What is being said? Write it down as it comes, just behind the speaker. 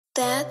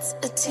That's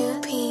a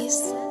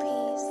two-piece.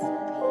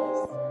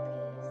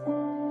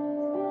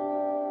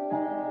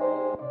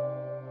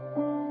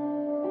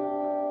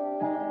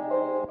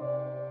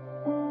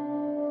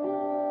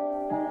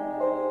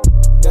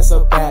 That's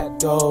a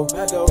backdoor,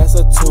 that's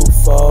a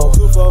twofold.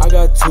 I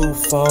got 2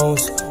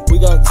 phones, we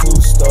got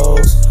 2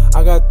 stoves.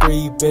 I got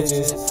 3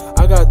 bitches,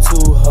 I got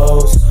 2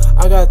 hoes.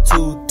 I got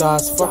 2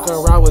 thoughts, fuck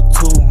around with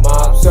 2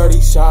 mops.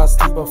 30 shots,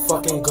 keep a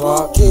fucking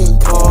Glock. King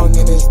Kong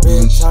in his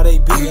bitch, how they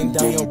beating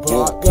down your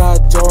block.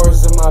 Got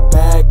drawers in my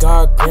bag,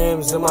 got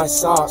grams in my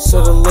socks.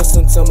 Should've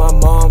listened to my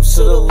mom,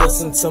 should've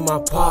listened to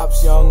my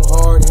pops. Young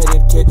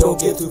hard-headed kid, don't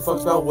give 2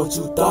 fucks about what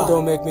you thought.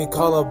 Don't make me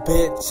call a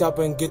bitch up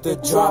and get the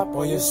drop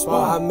on your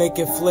spot. I make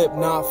it flip,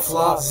 not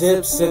flop.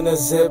 Zips in a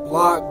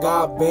ziplock,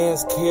 got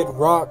bands, Kid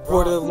Rock.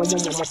 Pour the lemon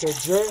like a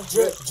drip,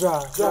 drip,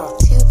 drop, drop.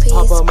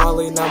 Pop a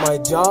Molly, now my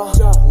jaw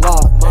lock.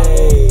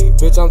 Hey,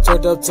 bitch, I'm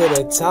turned up to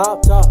the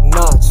top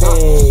notch.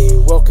 Hey,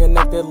 well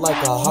connected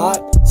like a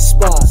hot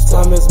spot.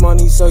 Time is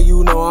money, so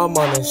you know I'm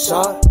on a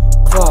shot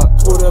clock.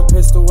 Pull the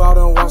pistol out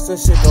and watch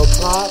this shit go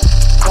pop,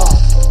 pop.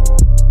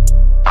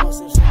 Watch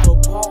this shit go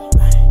pop,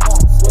 yeah.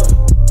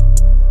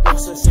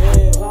 Watch this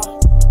shit pop,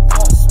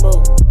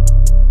 smoke.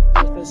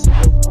 Watch this shit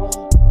go pop.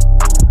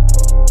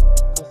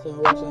 I said,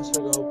 watch that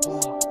shit go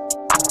pop.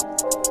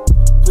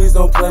 Please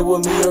don't play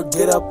with me or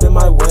get up in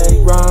my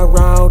way. Ride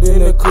round in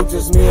the coupe,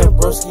 just me and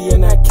Broski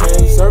in that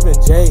cave. Serving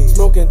J's,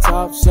 smoking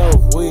top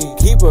shelf weed.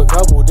 Keep a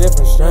couple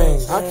different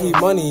strains. I keep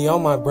money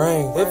on my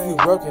brain. If you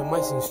broke, it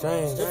might seem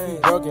strange. If you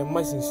broke, it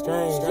might seem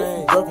strange. If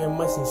you broke, it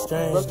might seem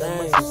strange.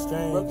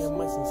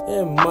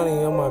 Yeah, money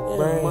on my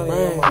brain. Money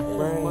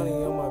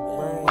on my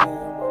brain.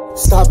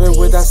 Stop it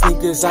with that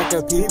sneakers, I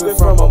can peep it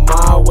from a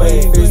mile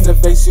away. Face to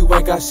face, you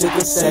ain't got shit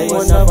to say.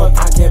 Whenever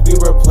I can't be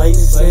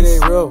replaced. They say they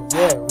real,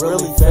 yeah,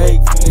 really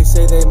fake. They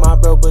say they my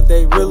bro, but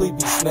they really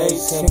be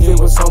snakes. Can't get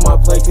what's on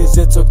my plate, cause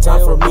it took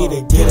time for me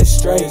to get it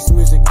straight. This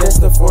music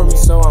destined for me,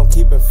 so I'm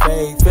keeping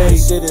faith.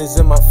 Shit is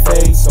in my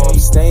face, so I'm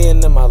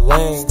staying in my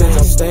lane.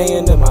 I'm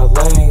staying in my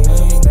lane.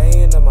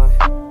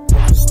 I'm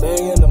just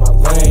staying in my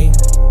lane.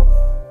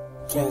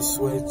 Can't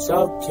switch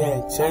up,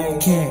 can't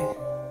change.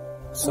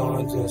 So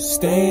I'm just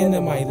staying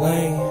in my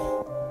lane.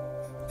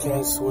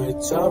 Can't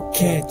switch up,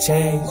 can't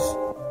change.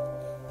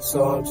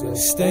 So I'm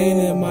just staying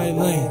in my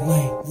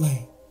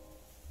lane.